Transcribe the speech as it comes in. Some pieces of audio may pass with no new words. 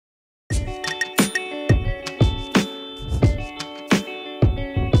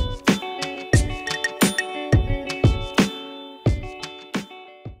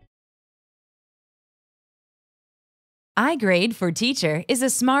iGrade for Teacher is a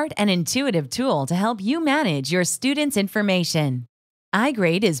smart and intuitive tool to help you manage your students' information.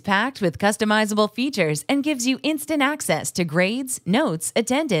 iGrade is packed with customizable features and gives you instant access to grades, notes,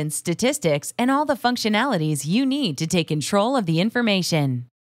 attendance, statistics, and all the functionalities you need to take control of the information.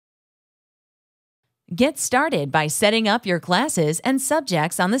 Get started by setting up your classes and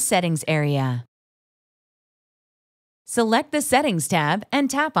subjects on the Settings area. Select the Settings tab and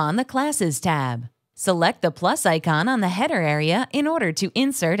tap on the Classes tab. Select the plus icon on the header area in order to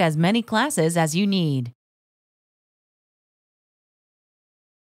insert as many classes as you need.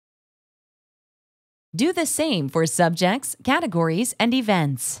 Do the same for subjects, categories, and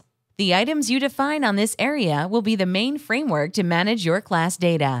events. The items you define on this area will be the main framework to manage your class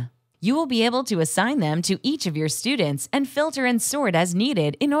data. You will be able to assign them to each of your students and filter and sort as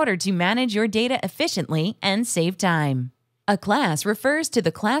needed in order to manage your data efficiently and save time. A class refers to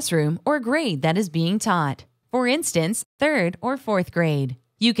the classroom or grade that is being taught. For instance, 3rd or 4th grade.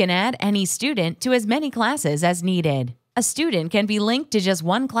 You can add any student to as many classes as needed. A student can be linked to just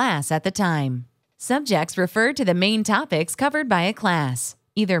one class at the time. Subjects refer to the main topics covered by a class,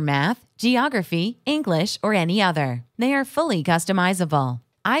 either math, geography, English, or any other. They are fully customizable.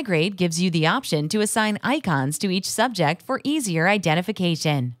 iGrade gives you the option to assign icons to each subject for easier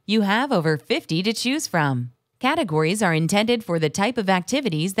identification. You have over 50 to choose from. Categories are intended for the type of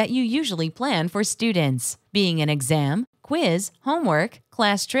activities that you usually plan for students, being an exam, quiz, homework,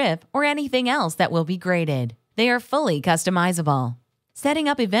 class trip, or anything else that will be graded. They are fully customizable. Setting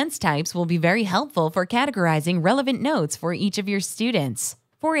up events types will be very helpful for categorizing relevant notes for each of your students.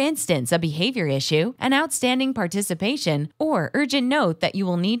 For instance, a behavior issue, an outstanding participation, or urgent note that you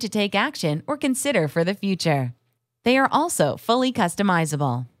will need to take action or consider for the future. They are also fully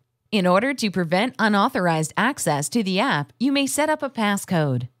customizable. In order to prevent unauthorized access to the app, you may set up a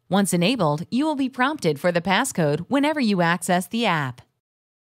passcode. Once enabled, you will be prompted for the passcode whenever you access the app.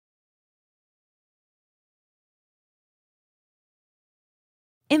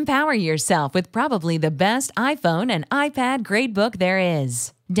 Empower yourself with probably the best iPhone and iPad gradebook there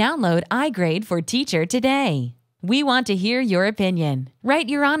is. Download iGrade for Teacher today. We want to hear your opinion. Write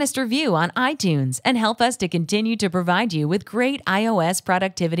your honest review on iTunes and help us to continue to provide you with great iOS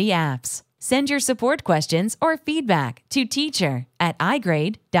productivity apps. Send your support questions or feedback to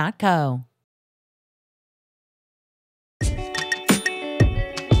teacher@igrade.co.